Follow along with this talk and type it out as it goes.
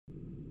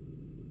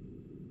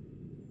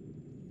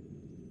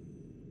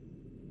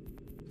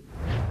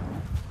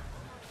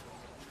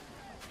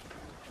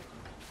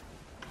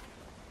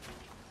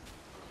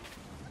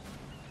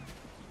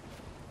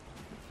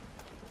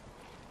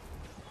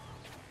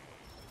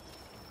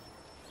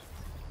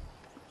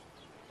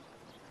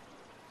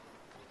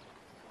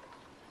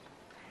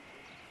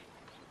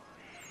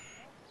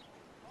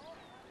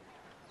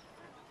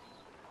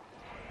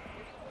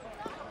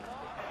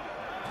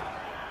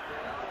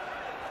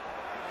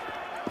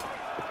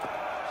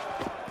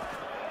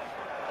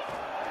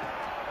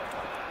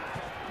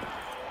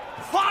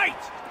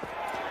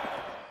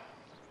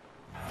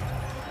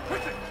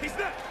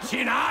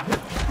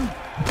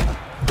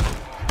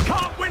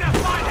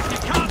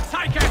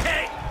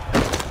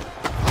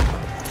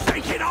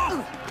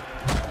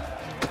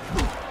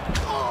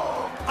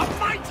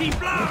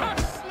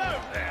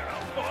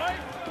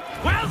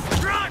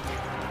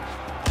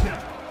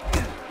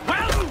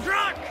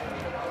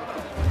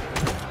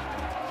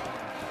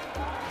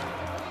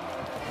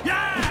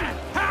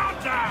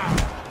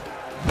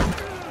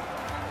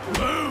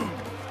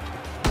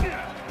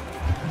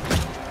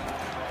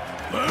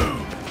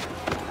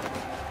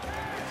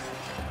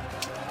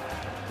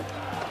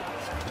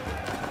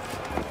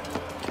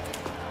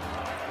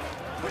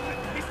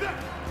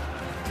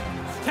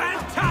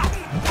Stand tough!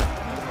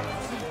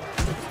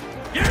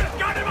 You've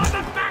got him on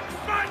the back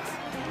foot!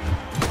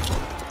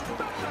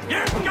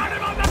 You've got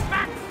him on the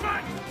back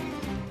foot!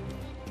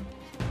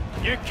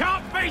 You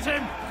can't beat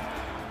him!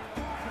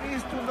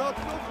 Please do not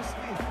notice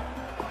me.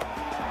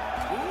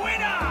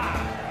 Winner!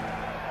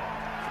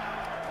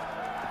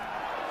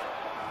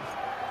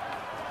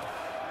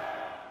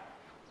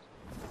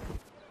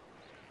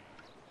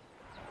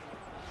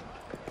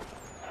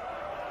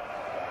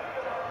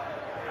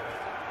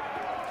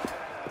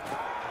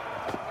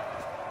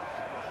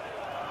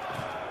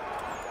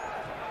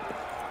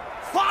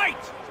 Fight!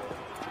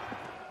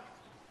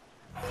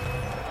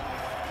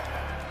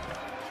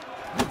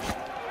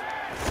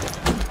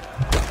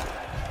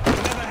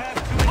 Never have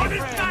too many On his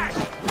friends. back!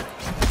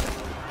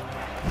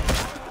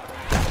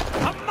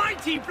 A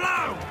mighty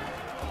blow!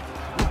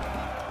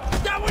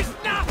 That was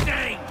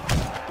nothing!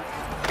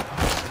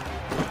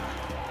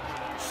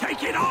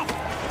 Shake it off!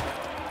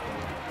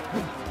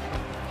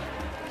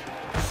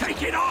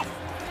 Shake it off!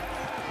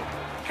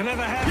 Can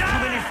never have too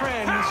many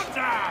friends.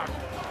 Pounder!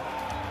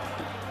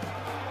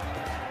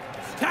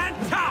 Stand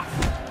tough!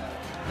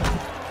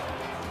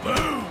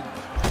 Boom!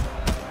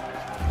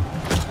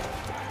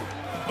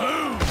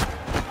 Boom!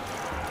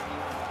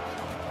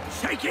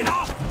 Shake it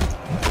off!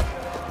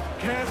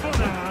 Careful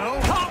now.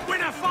 Can't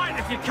win a fight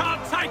if you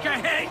can't take a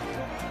hit!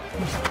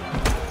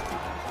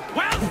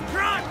 Well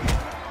struck!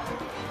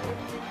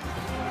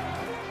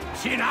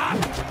 Chin up!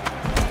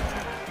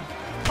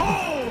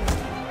 Hold!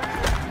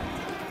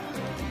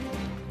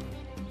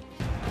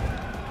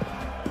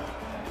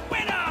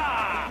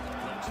 Winner!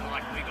 Looks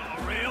like we got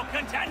a real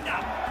contender!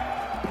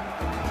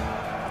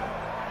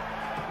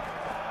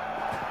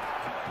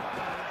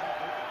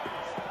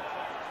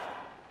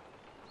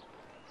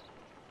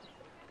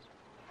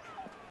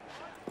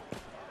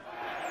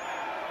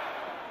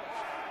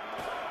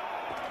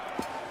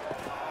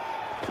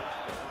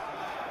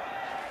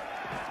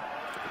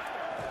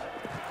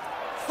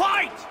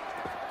 Fight!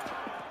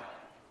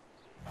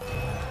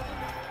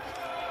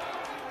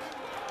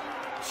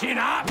 Chin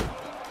up!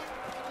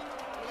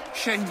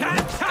 Shen Stand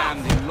won't tough!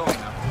 stand in long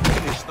enough to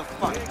finish the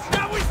fight.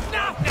 That was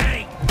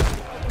nothing!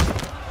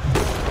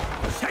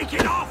 Shake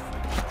it off!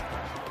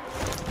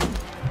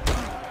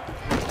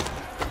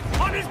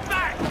 On his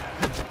back!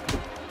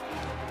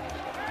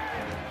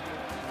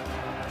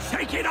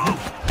 Shake it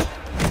off!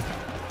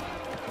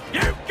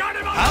 You've got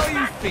him on How the are you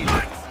back feeling?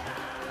 foot!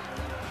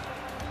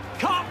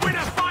 Can't win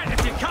a fight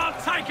if you can't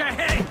take a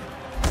hit!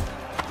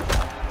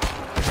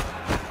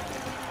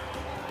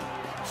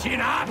 Chin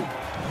up!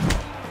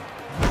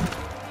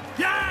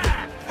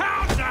 Yeah!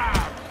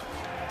 Pounder!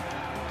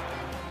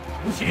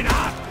 Chin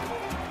up!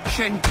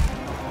 Shen,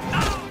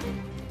 Oh!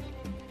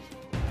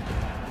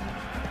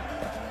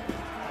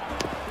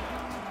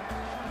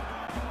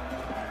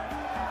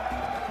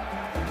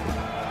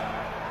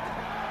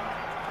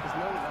 There's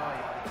no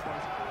lie.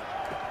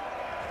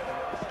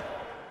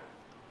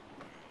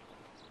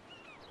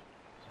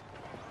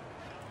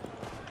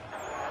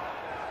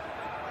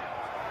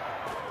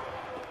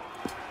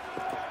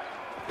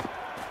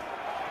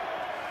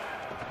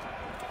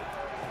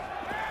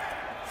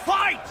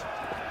 Fight!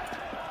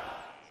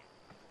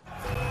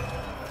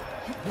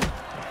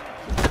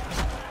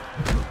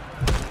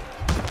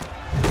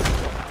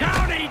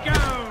 Down he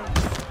goes!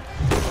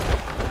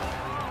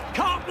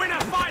 Can't win a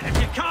fight if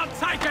you can't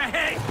take a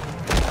hit!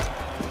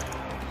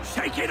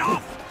 Shake it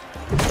off!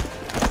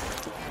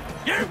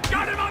 You've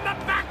got him on the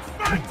back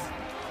foot!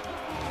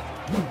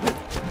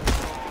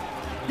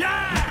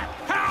 Yeah!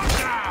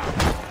 Pounder!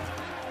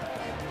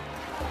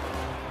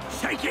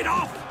 Shake it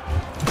off!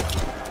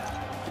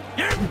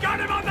 You've got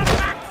him on the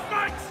back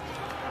foot!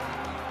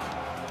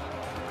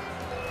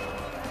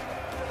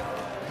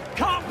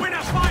 Can't win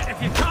a fight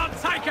if you can't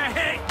take a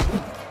hit!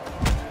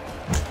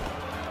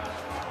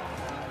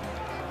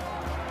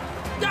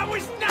 That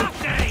was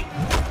nothing!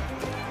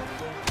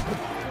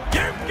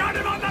 You've got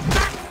him on the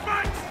back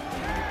foot!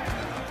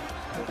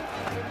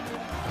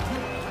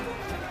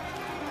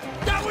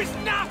 That was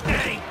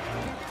nothing!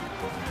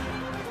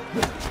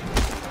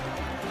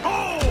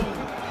 Oh!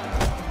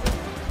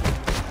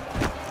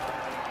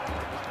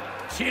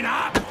 Chin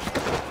up!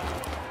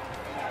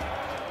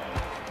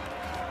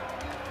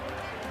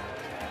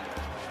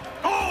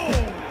 Oh!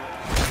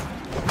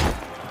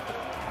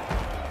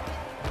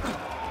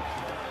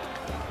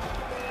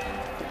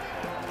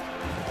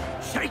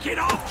 Shake it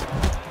off!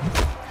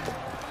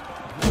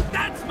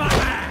 That's my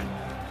man!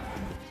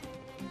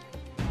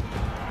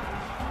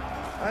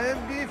 I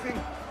am beefing.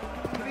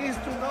 Please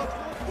do not.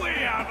 We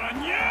have a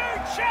new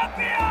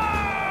champion!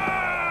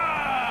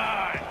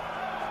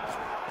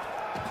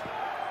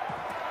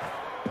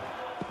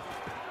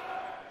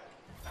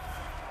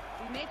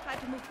 We may try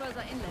to move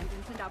further inland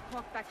and send our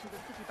pork back to the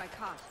city by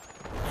cart.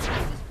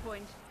 At this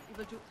point, we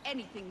will do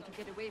anything to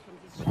get away from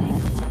these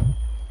shades.